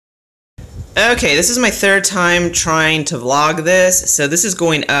Okay, this is my third time trying to vlog this, so this is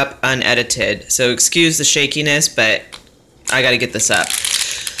going up unedited. So excuse the shakiness, but I gotta get this up.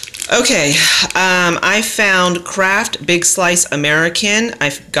 Okay, I found Kraft Big Slice American.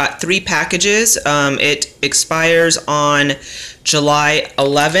 I've got 3 packages. It expires on July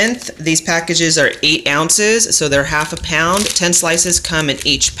 11th. These packages are 8 ounces, so they're half a pound. 10 slices come in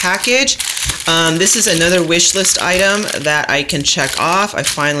each package. This is another wish list item that I can check off. I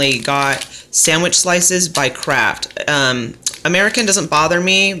finally got sandwich slices by Kraft. American doesn't bother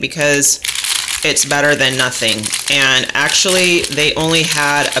me because it's better than nothing. And actually, they only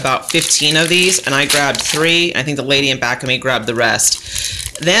had about 15 of these, and I grabbed 3. I think the lady in back of me grabbed the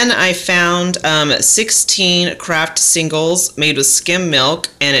rest. Then I found 16 Kraft singles made with skim milk,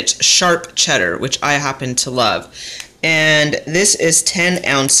 and it's sharp cheddar, which I happen to love. And this is 10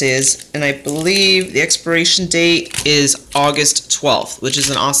 ounces, and I believe the expiration date is August 12th, which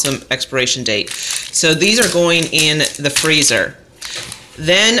is an awesome expiration date. So these are going in the freezer.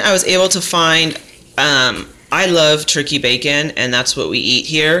 Then I was able to find, I love turkey bacon, and that's what we eat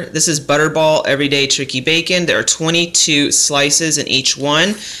here. This is Butterball Everyday Turkey Bacon. There are 22 slices in each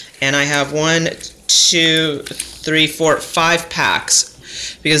one, and I have 1, 2, 3, 4, 5 packs.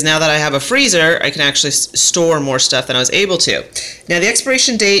 Because now that I have a freezer, I can actually store more stuff than I was able to. Now the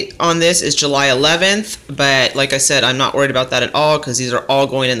expiration date on this is July 11th, but like I said, I'm not worried about that at all because these are all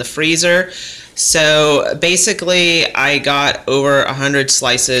going in the freezer. So basically, I got over 100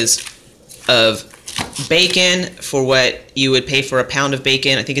 slices of bacon for what you would pay for a pound of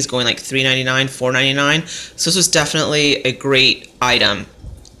bacon. I think it's going like $3.99, $4.99. So this was definitely a great item.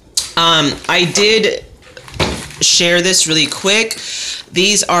 I did share this really quick.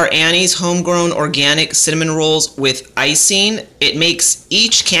 These are Annie's homegrown organic cinnamon rolls with icing. It makes,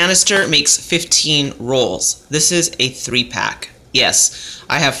 each canister makes 15 rolls. This is a 3-pack. Yes,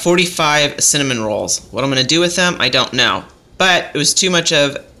 I have 45 cinnamon rolls. What I'm gonna do with them, I don't know. But it was too much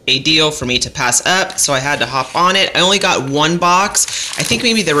of a deal for me to pass up, so I had to hop on it. I only got 1 box. I think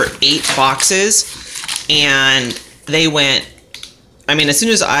maybe there were 8 boxes, and they went, I mean, as soon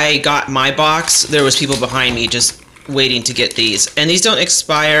as I got my box, there was people behind me just waiting to get these. And these don't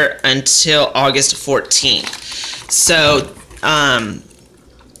expire until August 14th. So,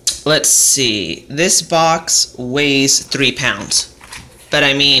 let's see. This box weighs 3 pounds. But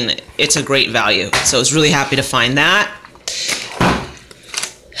I mean, it's a great value. So I was really happy to find that.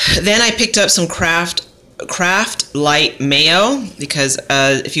 Then I picked up some Kraft Light Mayo because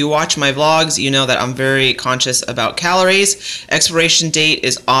if you watch my vlogs, you know that I'm very conscious about calories. Expiration date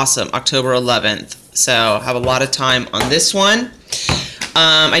is awesome, October 11th. So have a lot of time on this one.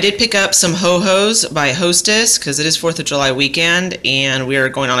 I did pick up some Ho-Hos by Hostess because it is 4th of July weekend and we are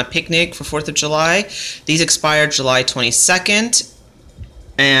going on a picnic for 4th of July. These expired July 22nd.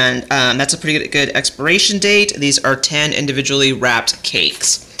 And that's a pretty good expiration date. These are 10 individually wrapped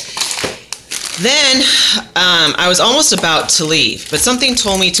cakes. Then I was almost about to leave, but something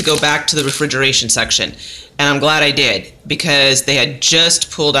told me to go back to the refrigeration section. And I'm glad I did because they had just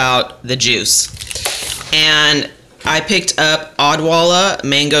pulled out the juice. And I picked up Odwalla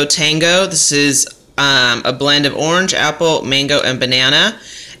Mango Tango. This is a blend of orange, apple, mango, and banana.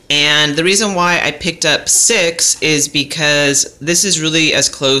 And the reason why I picked up 6 is because this is really as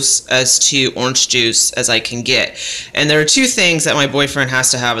close as to orange juice as I can get. And there are 2 things that my boyfriend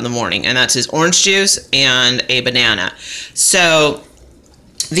has to have in the morning, and that's his orange juice and a banana. So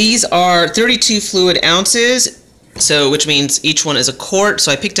these are 32 fluid ounces, so which means each one is a quart.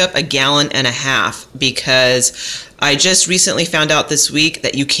 So I picked up 1.5 gallons because I just recently found out this week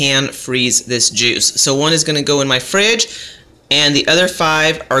that you can freeze this juice. So one is going to go in my fridge, and the other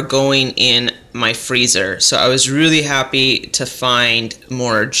 5 are going in my freezer. So I was really happy to find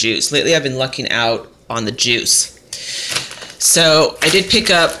more juice. Lately I've been lucking out on the juice. So I did pick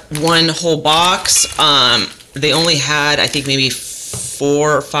up 1 whole box. They only had, I think, maybe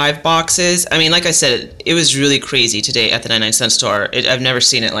 4 or 5 boxes. I mean, like I said, it was really crazy today at the 99-cent store. I've never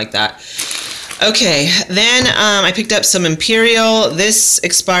seen it like that. Okay, then I picked up some Imperial. This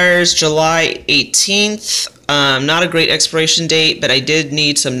expires July 18th. Not a great expiration date, but I did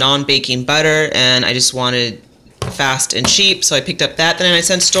need some non-baking butter, and I just wanted fast and cheap, so I picked up that at the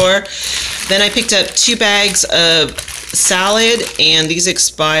 99-cent store. Then I picked up 2 bags of salad, and these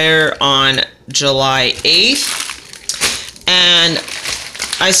expire on July 8th. And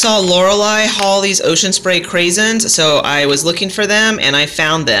I saw Lorelei haul these Ocean Spray craisins, so I was looking for them and I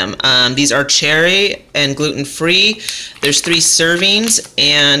found them. These are cherry and gluten-free. There's 3 servings,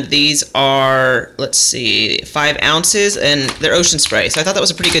 and these are, let's see, 5 ounces, and they're Ocean Spray. So I thought that was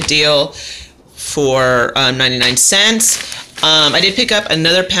a pretty good deal for 99 cents. I did pick up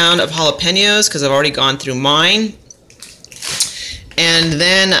another pound of jalapenos because I've already gone through mine. And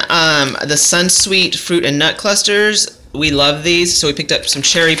then the Sunsweet fruit and nut clusters. We love these, so we picked up some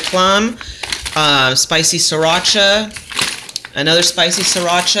cherry plum, spicy sriracha, another spicy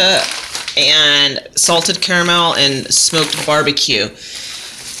sriracha, and salted caramel and smoked barbecue.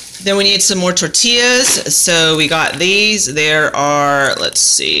 Then we need some more tortillas, so we got these. There are, let's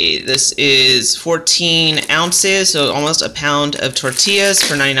see, this is 14 ounces, so almost a pound of tortillas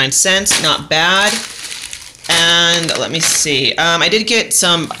for 99 cents. Not bad. And let me see, I did get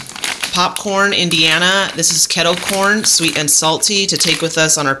some popcorn Indiana. This is kettle corn, sweet and salty, to take with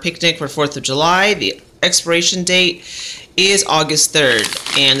us on our picnic for 4th of July. The expiration date is August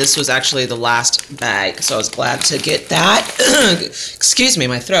 3rd, and this was actually the last bag, so I was glad to get that. Excuse me,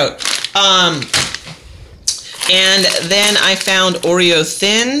 my throat. And then I found Oreo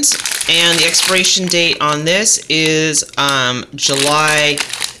Thins, and the expiration date on this is July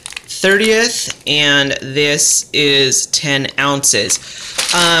 30th, and this is 10 ounces.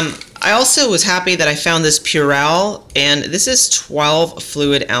 I also was happy that I found this Purell, and this is 12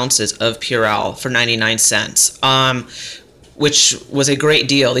 fluid ounces of Purell for 99 cents, which was a great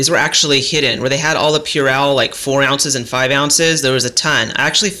deal. These were actually hidden. Where they had all the Purell, like 4 ounces and 5 ounces, there was a ton. I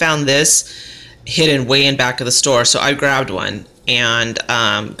actually found this hidden way in back of the store, so I grabbed one, and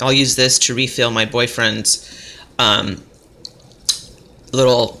I'll use this to refill my boyfriend's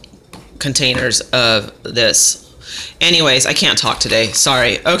little containers of this. Anyways, I can't talk today.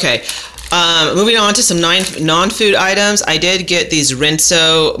 Sorry. Okay. Moving on to some non-food items. I did get these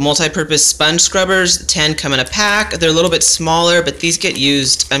Rinso multi-purpose sponge scrubbers. 10 come in a pack. They're a little bit smaller, but these get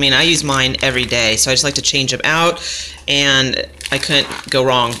used. I mean, I use mine every day, so I just like to change them out, and I couldn't go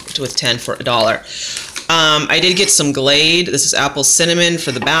wrong with 10 for $1. I did get some Glade. This is apple cinnamon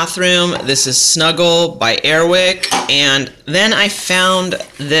for the bathroom. This is Snuggle by Airwick. And then I found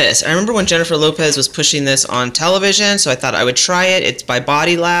this. I remember when Jennifer Lopez was pushing this on television, so I thought I would try it. It's by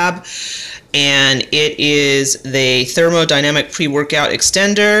Body Lab, and it is the thermodynamic pre-workout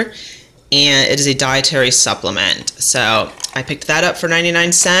extender, and it is a dietary supplement. So I picked that up for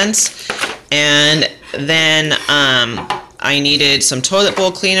 99 cents. And then I needed some toilet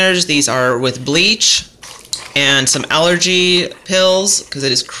bowl cleaners. These are with bleach, and some allergy pills because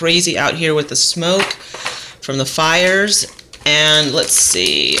it is crazy out here with the smoke from the fires. And let's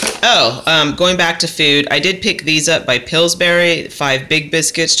see. Oh, going back to food, I did pick these up by Pillsbury, 5 big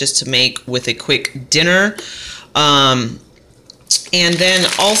biscuits just to make with a quick dinner. And then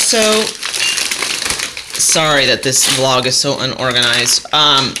also, sorry that this vlog is so unorganized.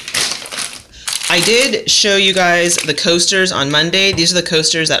 I did show you guys the coasters on Monday. These are the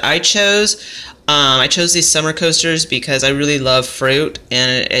coasters that I chose. I chose these summer coasters because I really love fruit,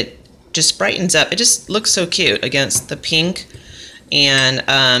 and it just brightens up. It just looks so cute against the pink. And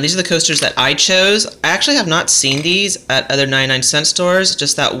these are the coasters that I chose. I actually have not seen these at other 99-cent stores,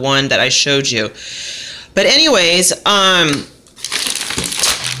 just that one that I showed you. But anyways, I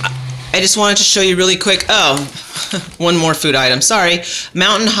just wanted to show you really quick. Oh, one more food item. Sorry.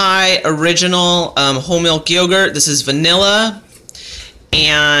 Mountain High Original Whole Milk Yogurt. This is vanilla.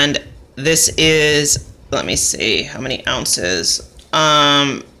 And this is, let me see, how many ounces?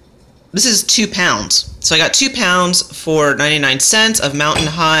 This is 2 pounds. So I got 2 pounds for 99 cents of Mountain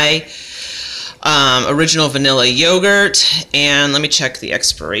High Original Vanilla Yogurt. And let me check the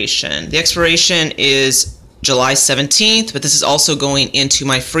expiration. The expiration is July 17th, but this is also going into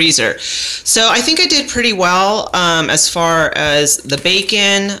my freezer. So I think I did pretty well as far as the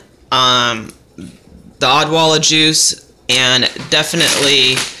bacon, the Odwalla juice, and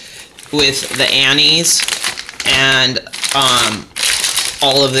definitely with the Annie's and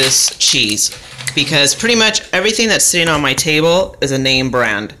all of this cheese, because pretty much everything that's sitting on my table is a name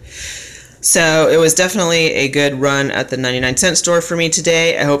brand. So it was definitely a good run at the 99-cent store for me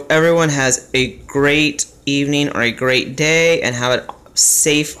today. I hope everyone has a great evening or a great day and have a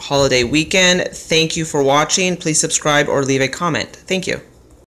safe holiday weekend. Thank you for watching. Please subscribe or leave a comment. Thank you.